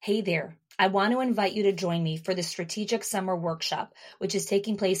Hey there. I want to invite you to join me for the Strategic Summer Workshop, which is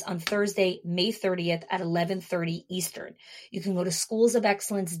taking place on Thursday, May 30th at 11:30 Eastern. You can go to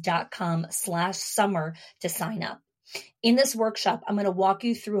schoolsofexcellence.com/summer to sign up. In this workshop, I'm going to walk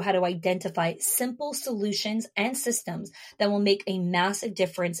you through how to identify simple solutions and systems that will make a massive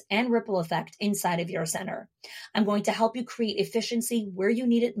difference and ripple effect inside of your center. I'm going to help you create efficiency where you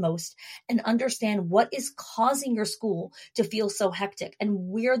need it most and understand what is causing your school to feel so hectic and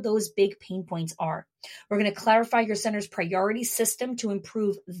where those big pain points are. We're going to clarify your center's priority system to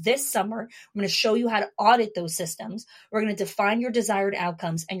improve this summer. I'm going to show you how to audit those systems. We're going to define your desired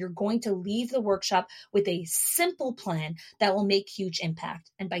outcomes, and you're going to leave the workshop with a simple plan that will make huge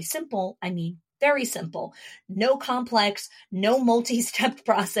impact. And by simple, I mean very simple. No complex, no multi-step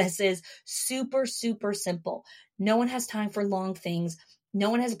processes, super, super simple. No one has time for long things. No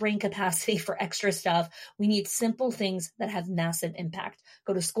one has brain capacity for extra stuff. We need simple things that have massive impact.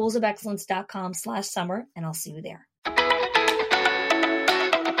 Go to schoolsofexcellence.com/summer and I'll see you there.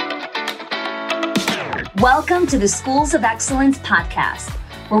 Welcome to the Schools of Excellence podcast,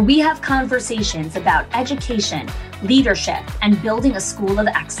 where we have conversations about education, leadership, and building a school of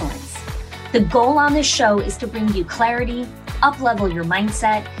excellence. The goal on this show is to bring you clarity, up-level your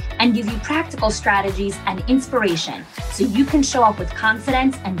mindset, and give you practical strategies and inspiration so you can show up with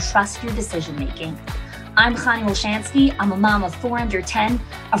confidence and trust your decision-making. I'm Chani Wolshansky. I'm a mom of 4 under 10,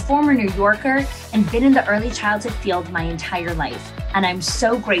 a former New Yorker, and been in the early childhood field my entire life. And I'm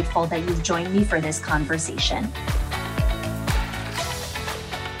so grateful that you've joined me for this conversation.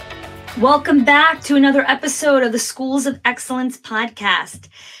 Welcome back to another episode of the Schools of Excellence podcast.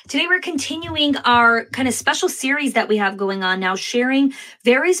 Today, we're continuing our kind of special series that we have going on now, sharing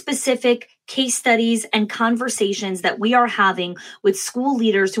very specific case studies and conversations that we are having with school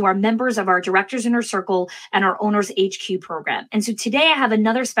leaders who are members of our Directors Inner Circle and our Owners HQ program. And so today I have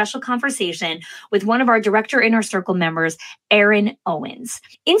another special conversation with one of our Director Inner Circle members, Erin Owens.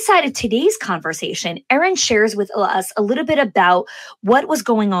 Inside of today's conversation, Erin shares with us a little bit about what was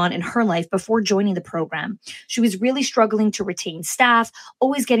going on in her life before joining the program. She was really struggling to retain staff,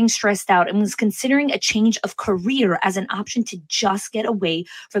 always getting stressed out, and was considering a change of career as an option to just get away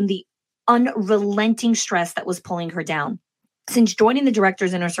from the unrelenting stress that was pulling her down. Since joining the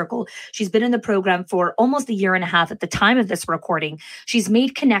Directors Inner Circle, she's been in the program for almost a year and a half at the time of this recording. She's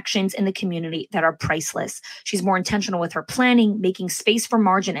made connections in the community that are priceless. She's more intentional with her planning, making space for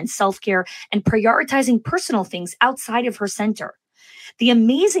margin and self-care, and prioritizing personal things outside of her center. The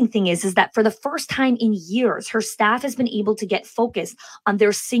amazing thing is that for the first time in years, her staff has been able to get focused on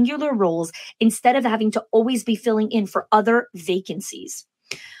their singular roles instead of having to always be filling in for other vacancies.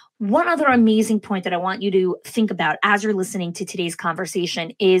 One other amazing point that I want you to think about as you're listening to today's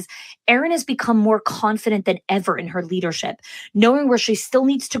conversation is Erin has become more confident than ever in her leadership, knowing where she still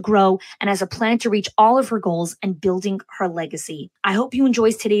needs to grow and has a plan to reach all of her goals and building her legacy. I hope you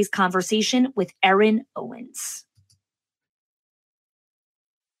enjoy today's conversation with Erin Owens.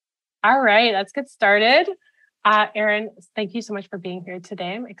 All right, let's get started. Erin, thank you so much for being here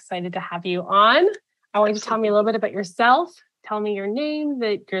today. I'm excited to have you on. I want you to tell me a little bit about yourself. Tell me your name,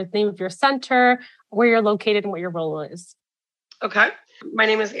 the name of your center, where you're located, and what your role is. Okay. My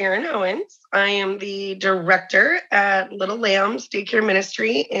name is Erin Owens. I am the director at Little Lambs Daycare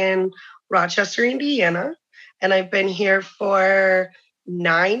Ministry in Rochester, Indiana. And I've been here for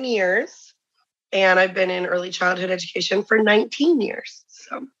 9 years. And I've been in early childhood education for 19 years.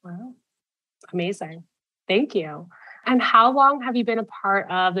 So, wow. Amazing. Thank you. And how long have you been a part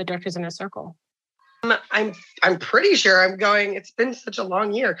of the Directors Inner Circle? I'm pretty sure it's been such a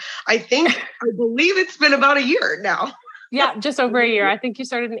long year. I believe it's been about a year now. Yeah, just over a year. I think you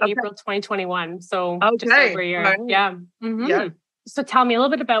started in April 2021. So just over a year. Right. Yeah. Mm-hmm. Yeah. So tell me a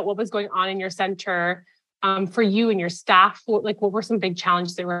little bit about what was going on in your center for you and your staff. What were some big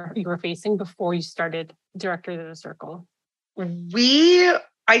challenges that you were facing before you started Directors Inner Circle?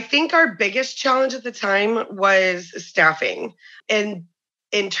 I think our biggest challenge at the time was staffing. And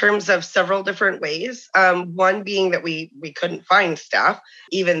in terms of several different ways. One being that we couldn't find staff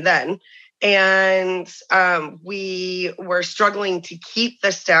even then. And we were struggling to keep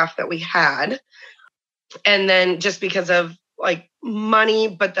the staff that we had. And then just because of money,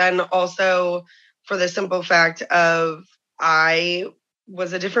 but then also for the simple fact of I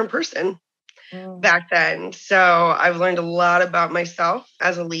was a different person back then. So I've learned a lot about myself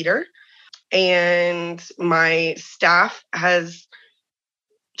as a leader, and my staff has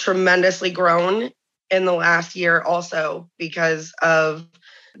tremendously grown in the last year also because of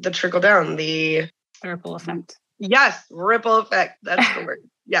the trickle down, the ripple effect. Yes, ripple effect. That's the word.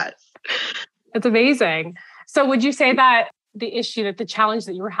 Yes. That's amazing. So would you say that the issue, that the challenge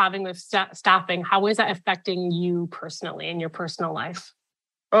that you were having with staffing, how is that affecting you personally in your personal life?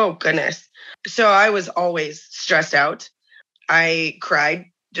 Oh, goodness. So I was always stressed out. I cried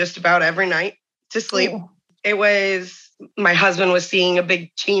just about every night to sleep. Oh. It was, my husband was seeing a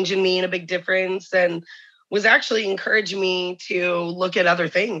big change in me and a big difference, and was actually encouraging me to look at other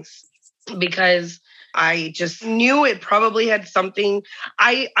things, because I just knew it probably had something.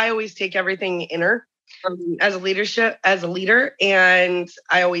 I always take everything inner as a leader, and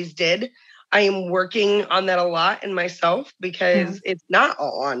I always did. I am working on that a lot in myself, because it's not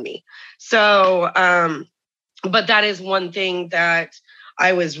all on me. So, but that is one thing that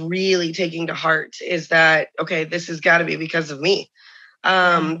I was really taking to heart, is that, okay, this has got to be because of me.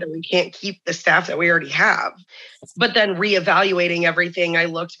 That we can't keep the staff that we already have. But then reevaluating everything, I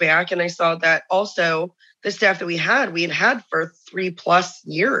looked back and I saw that also the staff that we had for 3+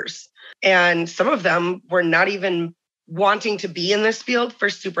 years. And some of them were not even wanting to be in this field for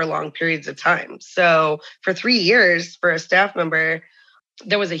super long periods of time. So for 3 years, for a staff member,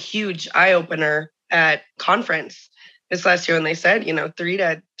 there was a huge eye opener at conference this last year. And they said, 3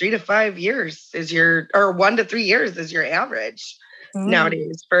 to 5 years is or 1 to 3 years is your average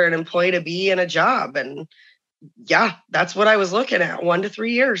nowadays for an employee to be in a job. And yeah, that's what I was looking at, 1 to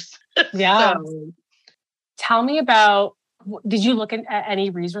 3 years. Yeah. So, tell me about, did you look at any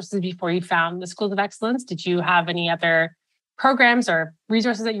resources before you found the Schools of Excellence? Did you have any other programs or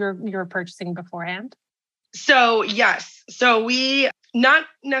resources that you were purchasing beforehand? So yes. So we, not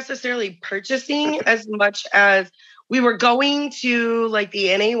necessarily purchasing as much as we were going to like the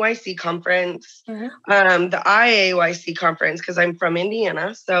NAYC conference, the IAYC conference, because I'm from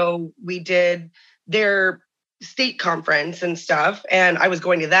Indiana. So we did their state conference and stuff. And I was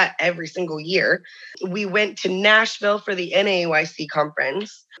going to that every single year. We went to Nashville for the NAYC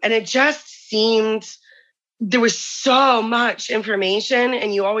conference. And it just seemed, there was so much information.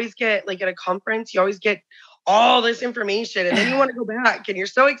 And you always get, like at a conference, you always get all this information, and then you want to go back and you're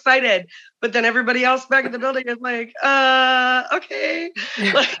so excited, but then everybody else back in the building is like, okay,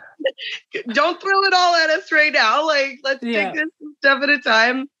 like, don't throw it all at us right now. Like, let's take this step at a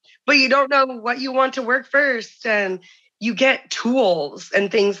time, but you don't know what you want to work first, and you get tools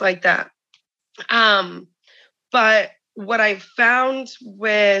and things like that. But what I found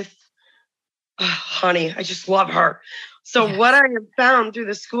with Honey, I just love her. So what I have found through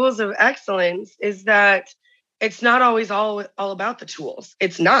the Schools of Excellence is that it's not always all about the tools.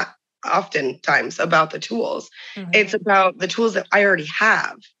 It's not oftentimes about the tools. It's about the tools that I already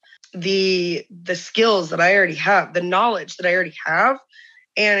have, the skills that I already have, the knowledge that I already have.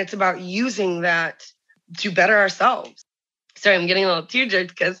 And it's about using that to better ourselves. Sorry, I'm getting a little tear-jerked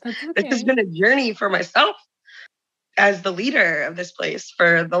because this has been a journey for myself as the leader of this place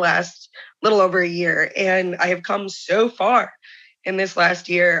for the last little over a year. And I have come so far in this last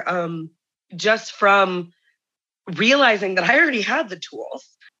year, just from realizing that I already had the tools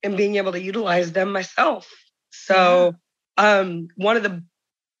and being able to utilize them myself. So one of the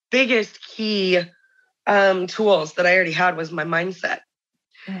biggest key tools that I already had was my mindset.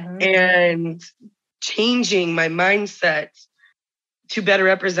 And changing my mindset to better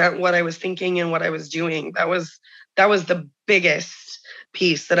represent what I was thinking and what I was doing. That was the biggest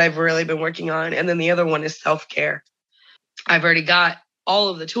piece that I've really been working on. And then the other one is self-care. I've already got all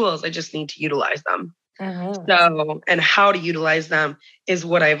of the tools. I just need to utilize them. So, and how to utilize them is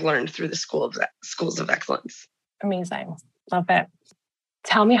what I've learned through the Schools of Excellence. Amazing. Love it.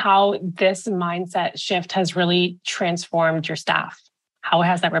 Tell me how this mindset shift has really transformed your staff. How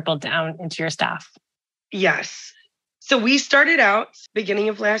has that rippled down into your staff? Yes. So we started out beginning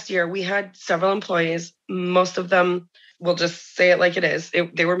of last year. We had several employees. Most of them, we'll just say it like it is.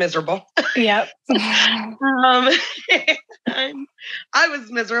 They were miserable. Yep. I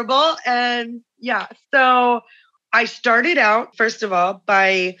was miserable. And yeah, so I started out, first of all,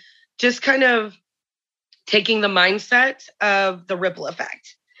 by just kind of taking the mindset of the ripple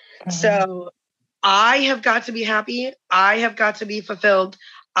effect. So I have got to be happy. I have got to be fulfilled.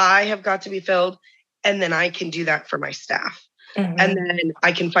 I have got to be filled. And then I can do that for my staff. And then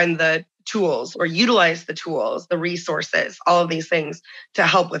I can find the tools or utilize the tools, the resources, all of these things to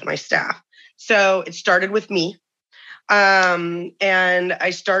help with my staff. So it started with me. And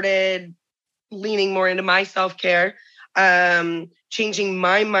I started leaning more into my self-care, changing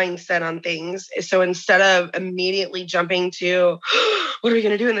my mindset on things. So instead of immediately jumping to, what are we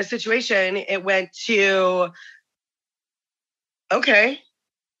going to do in this situation? It went to, okay,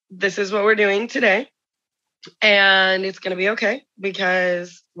 this is what we're doing today. And it's going to be okay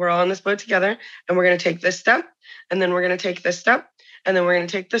because we're all in this boat together, and we're going to take this step, and then we're going to take this step, and then we're going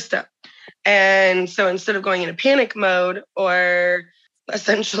to take this step. And so instead of going into panic mode or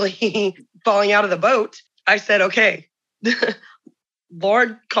essentially falling out of the boat, I said, okay,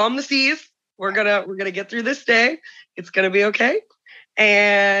 Lord, calm the seas. We're gonna get through this day. It's gonna be okay.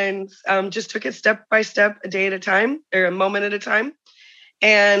 And just took it step by step, a day at a time, or a moment at a time.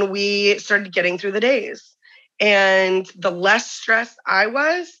 And we started getting through the days. And the less stressed I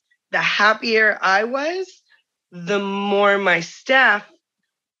was, the happier I was, the more my staff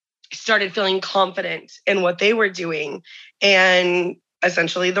started feeling confident in what they were doing. And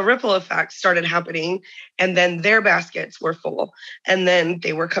essentially the ripple effect started happening. And then their baskets were full. And then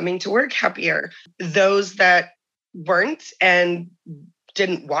they were coming to work happier. Those that weren't and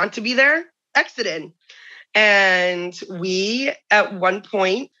didn't want to be there exited. And we, at one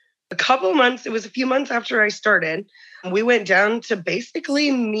point, it was a few months after I started, we went down to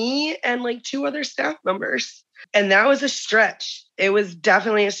basically me and like 2 other staff members. And that was a stretch. It was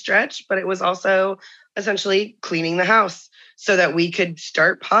definitely a stretch, but it was also essentially cleaning the house so that we could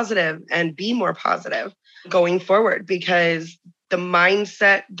start positive and be more positive going forward, because the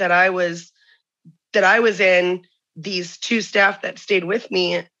mindset that I was in, these 2 staff that stayed with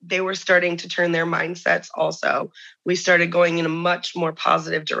me, they were starting to turn their mindsets also. We started going in a much more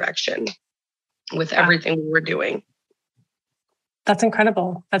positive direction with everything we were doing. That's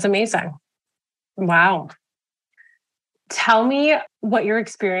incredible. That's amazing. Wow. Tell me what your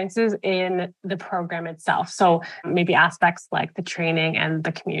experience is in the program itself. So maybe aspects like the training and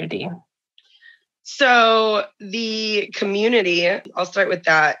the community. So the community, I'll start with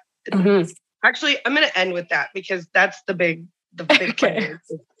that. Mm-hmm. Actually, I'm going to end with that because that's the big okay.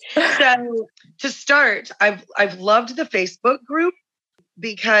 So to start, I've loved the Facebook group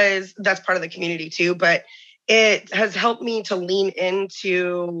because that's part of the community too, but it has helped me to lean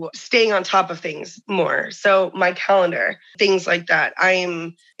into staying on top of things more. So my calendar, things like that.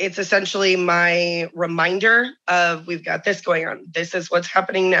 It's essentially my reminder of we've got this going on. This is what's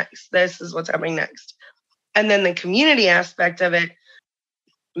happening next. This is what's happening next. And then the community aspect of it,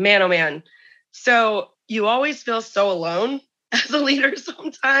 man, oh man. So you always feel so alone as a leader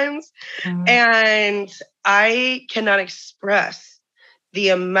sometimes. Mm-hmm. And I cannot express the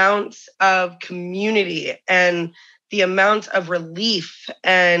amount of community and the amount of relief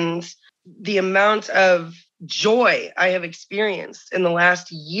and the amount of joy I have experienced in the last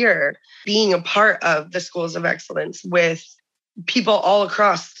year being a part of the Schools of Excellence with people all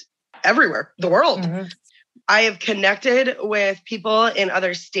across everywhere, the world. Mm-hmm. I have connected with people in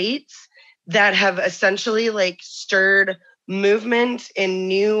other states that have essentially like stirred movement in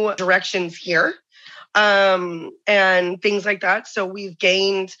new directions here. And things like that. So I've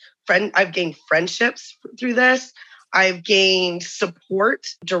gained friendships through this. I've gained support,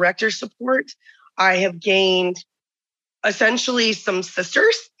 director support. I have gained essentially some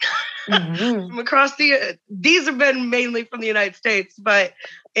sisters from across these have been mainly from the United States, but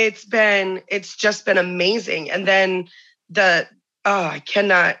it's just been amazing. And then I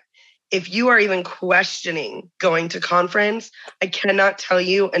cannot, if you are even questioning going to conference, I cannot tell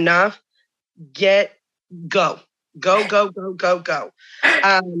you enough, go.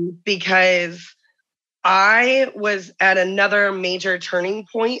 Because I was at another major turning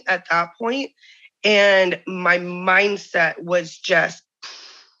point at that point, and my mindset was just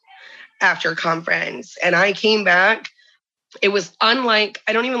after conference. And I came back. It was unlike,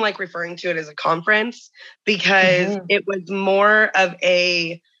 I don't even like referring to it as a conference because it was more of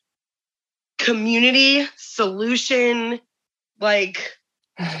a community solution, like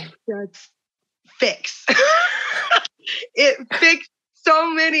that's fix. It fixed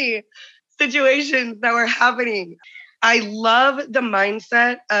so many situations that were happening. I love the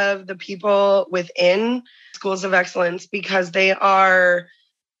mindset of the people within Schools of Excellence because we're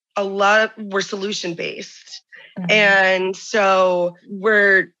solution based. Mm-hmm. And so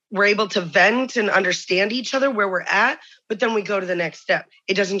we're able to vent and understand each other where we're at, but then we go to the next step.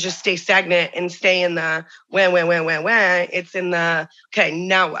 It doesn't just stay stagnant and stay in the when. It's in the, okay,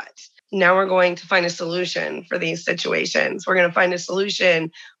 now what? Now we're going to find a solution for these situations. We're going to find a solution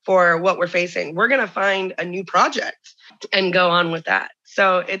for what we're facing. We're going to find a new project and go on with that.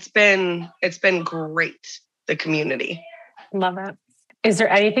 So it's been great, the community. Love it. Is there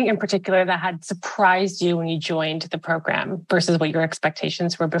anything in particular that had surprised you when you joined the program versus what your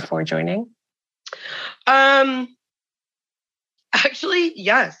expectations were before joining? Actually,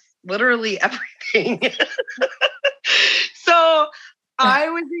 yes, literally everything. So I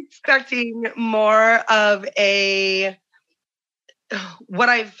was expecting more of what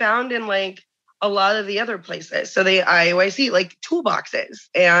I've found in like a lot of the other places. So they IOIC like toolboxes,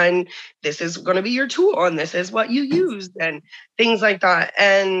 and this is going to be your tool and this is what you use and things like that.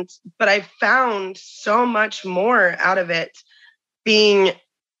 But I found so much more out of it being,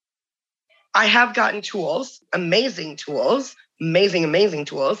 I have gotten tools, amazing tools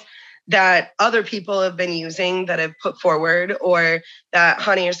that other people have been using, that have put forward, or that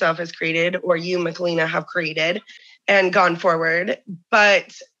Honey Yourself has created, or you, Michelina, have created and gone forward.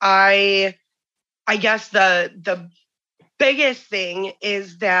 But I guess the biggest thing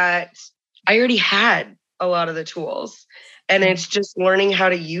is that I already had a lot of the tools, and it's just learning how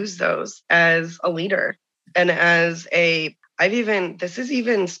to use those as a leader and this is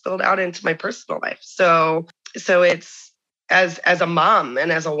even spilled out into my personal life. So it's as a mom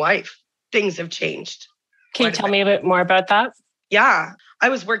and as a wife, things have changed. Can you tell me a bit more about that? Yeah, I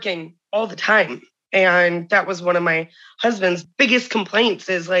was working all the time. And that was one of my husband's biggest complaints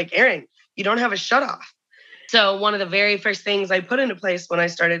is like, Erin, you don't have a shut off. So one of the very first things I put into place when I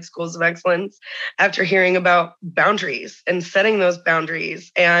started Schools of Excellence, after hearing about boundaries and setting those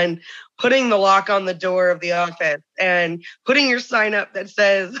boundaries and putting the lock on the door of the office and putting your sign up that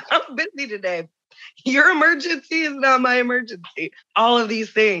says, I'm busy today. Your emergency is not my emergency. All of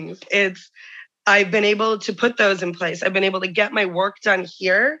these things. I've been able to put those in place. I've been able to get my work done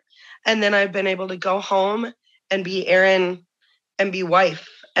here. And then I've been able to go home and be Erin and be wife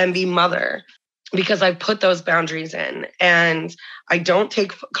and be mother, because I've put those boundaries in, and I don't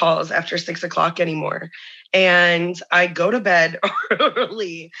take calls after 6:00 anymore. And I go to bed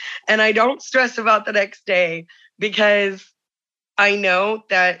early, and I don't stress about the next day, because I know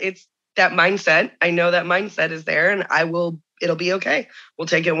that it's that mindset. I know that mindset is there, and it'll be okay. We'll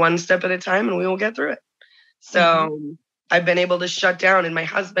take it one step at a time and we will get through it. So I've been able to shut down, and my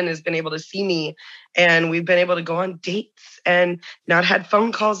husband has been able to see me, and we've been able to go on dates and not had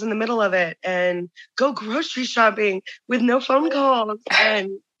phone calls in the middle of it, and go grocery shopping with no phone calls.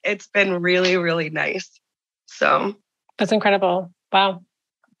 And it's been really, really nice. So that's incredible. Wow.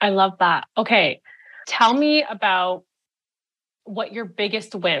 I love that. Okay. Tell me about what your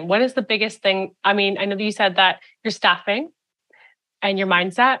biggest win. What is the biggest thing? I mean, I know that you said that your staffing and your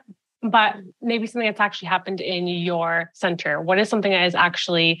mindset, but maybe something that's actually happened in your center. What is something that is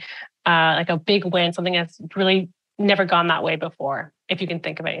actually like a big win, something that's really never gone that way before, if you can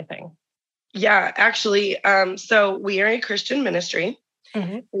think of anything? Yeah, actually. So we are a Christian ministry.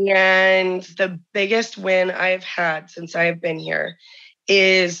 And the biggest win I've had since I've been here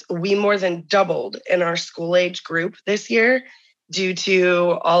is we more than doubled in our school age group this year due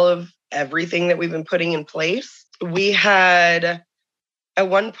to all of everything that we've been putting in place. We had at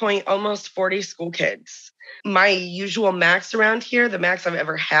one point almost 40 school kids. My usual max around here, the max I've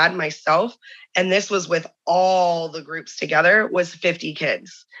ever had myself, and this was with all the groups together, was 50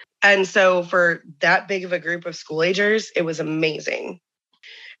 kids. And so for that big of a group of school agers, it was amazing.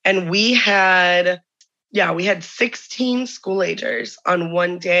 And we had 16 school agers on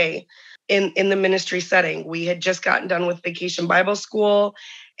one day in the ministry setting. We had just gotten done with Vacation Bible School,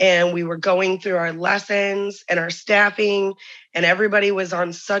 and we were going through our lessons and our staffing, and everybody was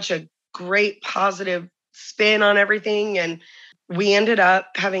on such a great positive spin on everything. And we ended up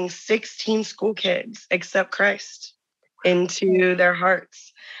having 16 school kids accept Christ into their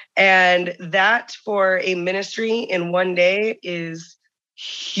hearts. And that for a ministry in one day is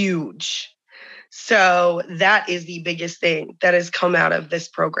huge. So that is the biggest thing that has come out of this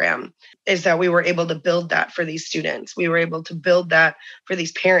program, is that we were able to build that for these students. We were able to build that for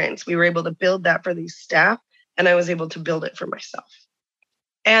these parents. We were able to build that for these staff. And I was able to build it for myself.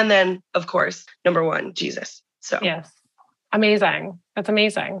 And then, of course, number one, Jesus. So yes. Amazing. That's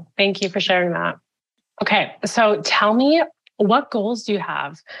amazing. Thank you for sharing that. Okay. So tell me, what goals do you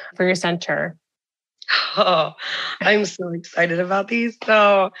have for your center? Oh, I'm so excited about these.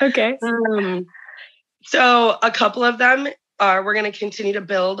 So, okay. So a couple of them are, we're going to continue to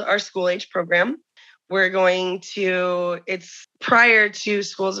build our school age program. We're going to, it's prior to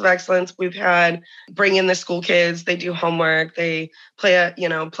Schools of Excellence, we've had bring in the school kids. They do homework. They play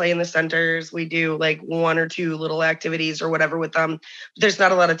in the centers. We do like one or two little activities or whatever with them. There's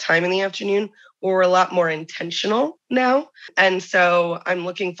not a lot of time in the afternoon. We're a lot more intentional now. And so I'm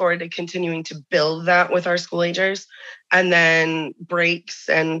looking forward to continuing to build that with our school agers. And then breaks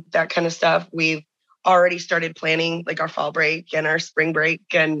and that kind of stuff. We've already started planning like our fall break and our spring break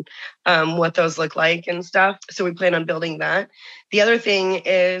and what those look like and stuff. So we plan on building that. The other thing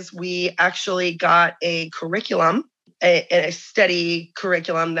is we actually got a curriculum, a steady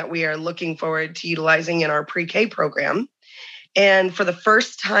curriculum that we are looking forward to utilizing in our pre-K program. And for the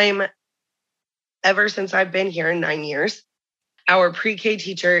first time ever since I've been here in 9 years, Our pre-K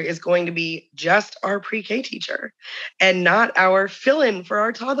teacher is going to be just our pre-K teacher and not our fill-in for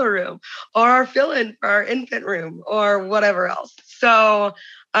our toddler room or our fill-in for our infant room or whatever else. So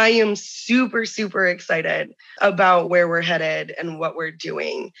I am super, super excited about where we're headed and what we're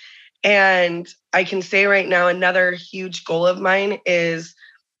doing. And I can say right now, another huge goal of mine is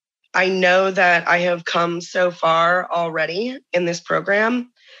I know that I have come so far already in this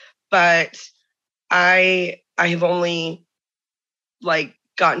program, but I have only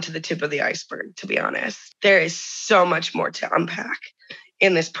gotten to the tip of the iceberg, to be honest. There is so much more to unpack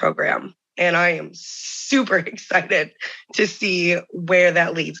in this program. And I am super excited to see where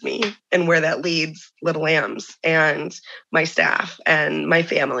that leads me and where that leads Little Lambs and my staff and my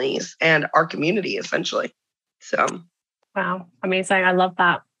families and our community, essentially. So, wow, amazing. I love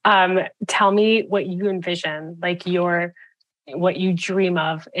that. Tell me what you envision, what you dream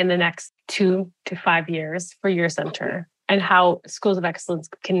of in the next 2 to 5 years for your center and how Schools of Excellence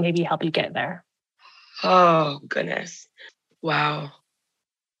can maybe help you get there. Oh, goodness. Wow.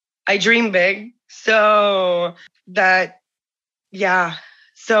 I dream big. So I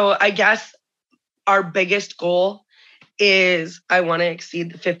guess our biggest goal is I want to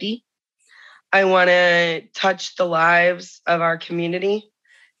exceed the 50. I want to touch the lives of our community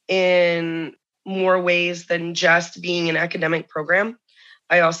in more ways than just being an academic program.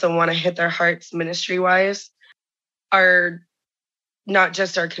 I also want to hit their hearts ministry-wise. Not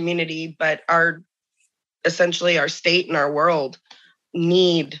just our community, but essentially our state and our world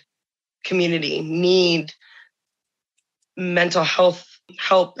need community, need mental health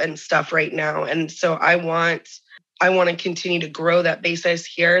help and stuff right now. And so I want to continue to grow that basis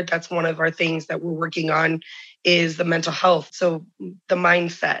here. That's one of our things that we're working on is the mental health. So the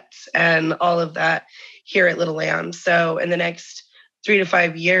mindset and all of that here at Little Lambs. So in the next 3 to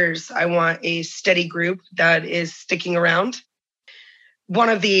 5 years, I want a steady group that is sticking around. One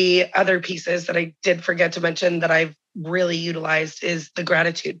of the other pieces that I did forget to mention that I've really utilized is the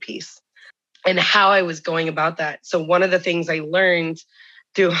gratitude piece and how I was going about that. So one of the things I learned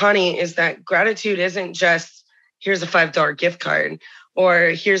through Honey is that gratitude isn't just, here's a $5 gift card, or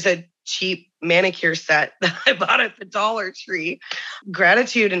here's a cheap manicure set that I bought at the Dollar Tree.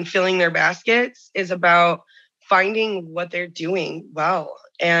 Gratitude and filling their baskets is about finding what they're doing well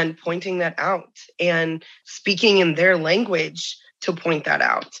and pointing that out and speaking in their language to point that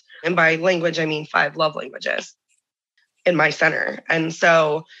out. And by language, I mean 5 love languages in my center. And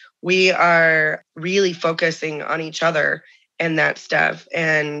so we are really focusing on each other and that stuff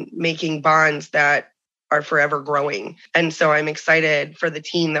and making bonds that are forever growing. And so I'm excited for the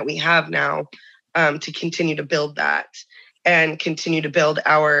team that we have now to continue to build that and continue to build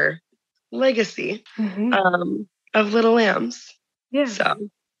our legacy of Little Lambs. Yeah. So.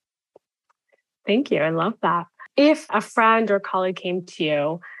 Thank you. I love that. If a friend or colleague came to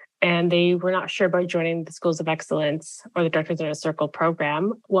you and they were not sure about joining the Schools of Excellence or the Directors in a Circle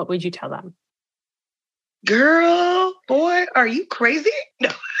program, what would you tell them? Girl, boy, are you crazy? No.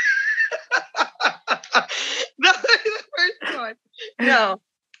 No, the first one. No.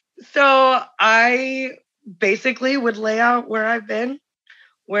 So I basically would lay out where I've been,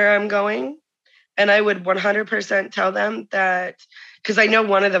 where I'm going, and I would 100% tell them that, because I know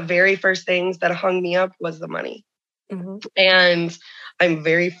one of the very first things that hung me up was the money. Mm-hmm. And I'm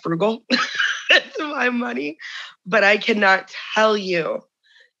very frugal with my money, but I cannot tell you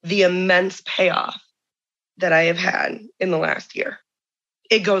the immense payoff that I have had in the last year.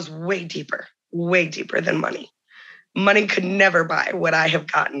 It goes way deeper than money. Money could never buy what I have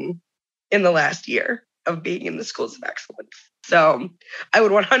gotten in the last year of being in the Schools of Excellence. So I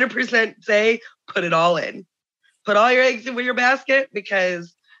would 100% say, put it all in. Put all your eggs in your basket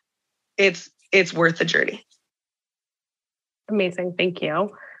because it's worth the journey. Amazing. Thank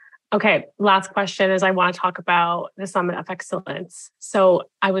you. Okay. Last question is I want to talk about the Summit of Excellence. So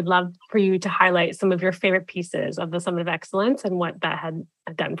I would love for you to highlight some of your favorite pieces of the Summit of Excellence and what that had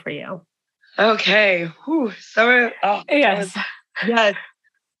done for you. Okay. Summit. Oh, yes. Yes.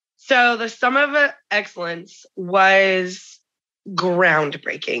 So the Summit of Excellence was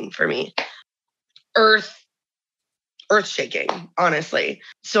groundbreaking for me. Earth-shaking, honestly.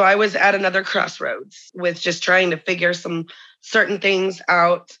 So I was at another crossroads with just trying to figure some certain things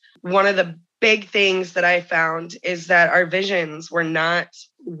out. One of the big things that I found is that our visions were not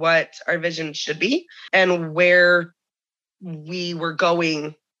what our visions should be and where we were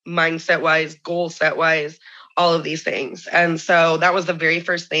going mindset-wise, goal set-wise, all of these things. And so that was the very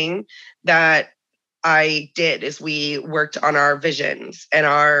first thing that I did is we worked on our visions and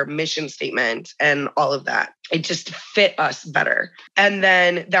our mission statement and all of that. It just fit us better. And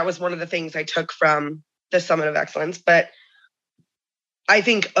then that was one of the things I took from the Summit of Excellence. But I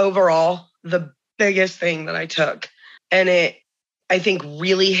think overall, the biggest thing that I took, and it, I think,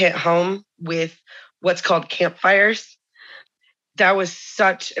 really hit home with what's called campfires. That was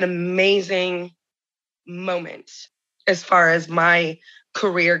such an amazing moment as far as my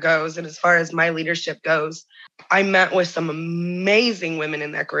career goes and as far as my leadership goes. I met with some amazing women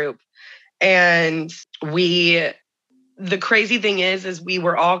in that group. And the crazy thing is we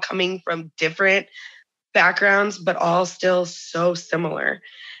were all coming from different backgrounds, but all still so similar.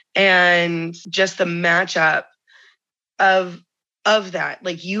 And just the matchup of that,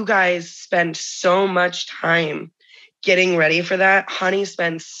 like, you guys spend so much time getting ready for that. Honey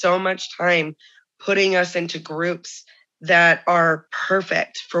spends so much time putting us into groups that are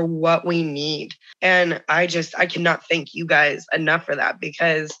perfect for what we need. And I cannot thank you guys enough for that,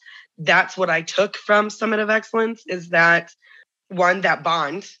 because that's what I took from Summit of Excellence, is that, one, that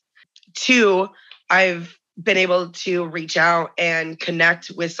bond. Two, I've been able to reach out and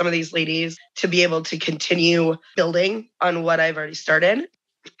connect with some of these ladies to be able to continue building on what I've already started.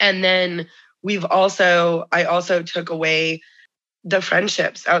 And then I also took away the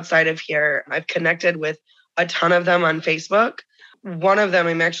friendships outside of here. I've connected with a ton of them on Facebook. One of them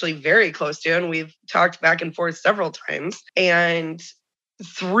I'm actually very close to, and we've talked back and forth several times. And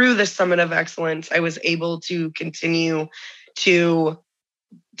through the Summit of Excellence, I was able to continue to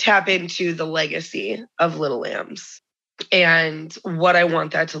tap into the legacy of Little Lambs and what I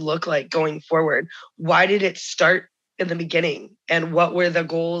want that to look like going forward. Why did it start in the beginning? And what were the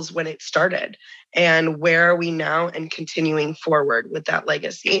goals when it started? And where are we now and continuing forward with that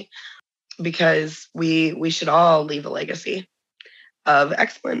legacy? Because we should all leave a legacy of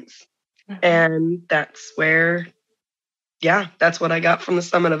excellence. Mm-hmm. And that's where, that's what I got from the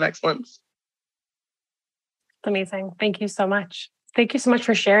Summit of Excellence. Amazing. Thank you so much. Thank you so much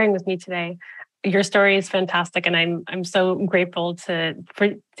for sharing with me today. Your story is fantastic, and I'm so grateful to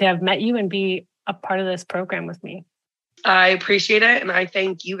have met you and be a part of this program with me. I appreciate it, and I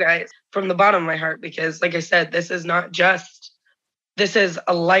thank you guys from the bottom of my heart, because, like I said, this is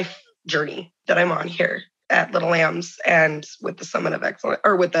a life journey that I'm on here at Little Lambs and with the Summit of Excellence,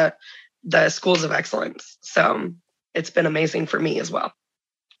 or with the Schools of Excellence. So it's been amazing for me as well.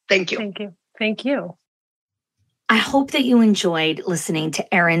 Thank you. Thank you. Thank you. I hope that you enjoyed listening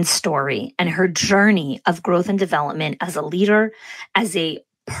to Erin's story and her journey of growth and development as a leader, as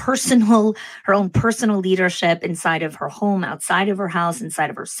her own personal leadership inside of her home, outside of her house, inside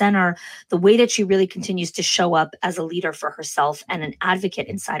of her center, the way that she really continues to show up as a leader for herself and an advocate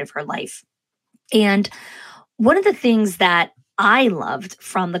inside of her life. And one of the things that I loved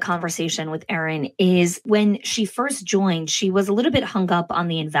from the conversation with Erin is when she first joined, she was a little bit hung up on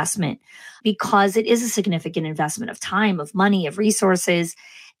the investment, because it is a significant investment of time, of money, of resources.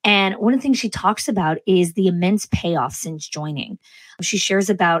 And one of the things she talks about is the immense payoff since joining. She shares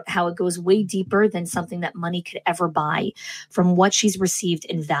about how it goes way deeper than something that money could ever buy, from what she's received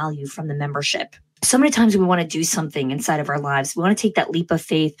in value from the membership. So many times we want to do something inside of our lives. We want to take that leap of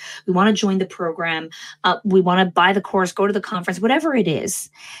faith. We want to join the program. We want to buy the course, go to the conference, whatever it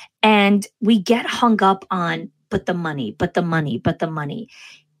is. And we get hung up on, but the money.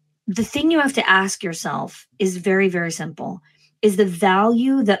 The thing you have to ask yourself is very, very simple. Is the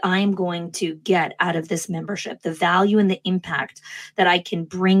value that I'm going to get out of this membership, the value and the impact that I can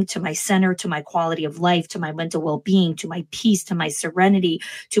bring to my center, to my quality of life, to my mental well-being, to my peace, to my serenity,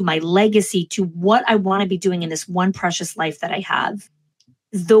 to my legacy, to what I want to be doing in this one precious life that I have?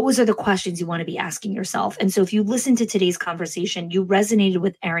 Those are the questions you want to be asking yourself. And so if you listen to today's conversation, you resonated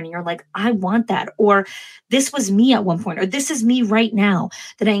with Erin and you're like, I want that, or this was me at one point, or this is me right now,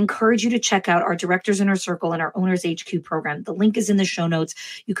 then I encourage you to check out our Directors Inner Circle and our Owners HQ program. The link is in the show notes.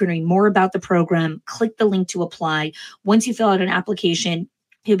 You can read more about the program. Click the link to apply. Once you fill out an application,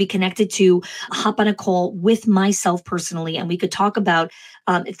 you'll be connected to hop on a call with myself personally, and we could talk about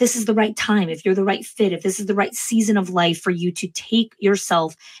if this is the right time, if you're the right fit, if this is the right season of life for you to take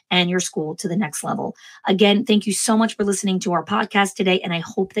yourself and your school to the next level. Again, thank you so much for listening to our podcast today, and I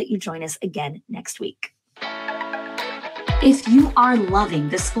hope that you join us again next week. If you are loving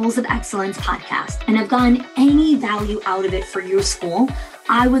the Schools of Excellence podcast and have gotten any value out of it for your school,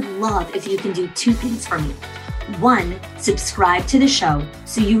 I would love if you can do two things for me. One, subscribe to the show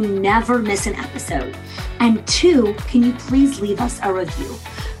so you never miss an episode. And two, can you please leave us a review?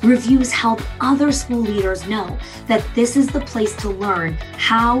 Reviews help other school leaders know that this is the place to learn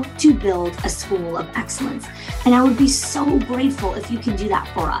how to build a school of excellence. And I would be so grateful if you can do that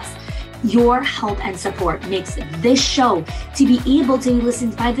for us. Your help and support makes this show to be able to be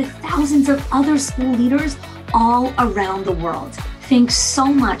listened by the thousands of other school leaders all around the world. Thanks so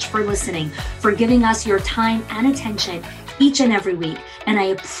much for listening, for giving us your time and attention each and every week, and I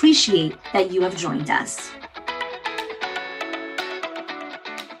appreciate that you have joined us.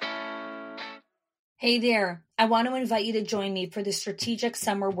 Hey there. I want to invite you to join me for the Strategic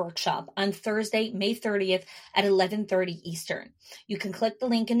Summer Workshop on Thursday, May 30th at 11:30 Eastern. You can click the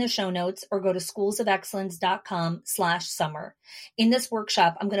link in the show notes or go to schoolsofexcellence.com/summer. In this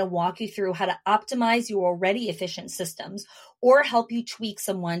workshop, I'm going to walk you through how to optimize your already efficient systems or help you tweak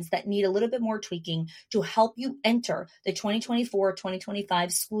some ones that need a little bit more tweaking to help you enter the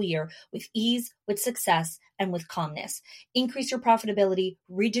 2024-2025 school year with ease, with success, and with calmness. Increase your profitability,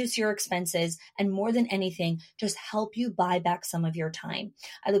 reduce your expenses, and more than anything, just help you buy back some of your time.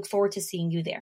 I look forward to seeing you there.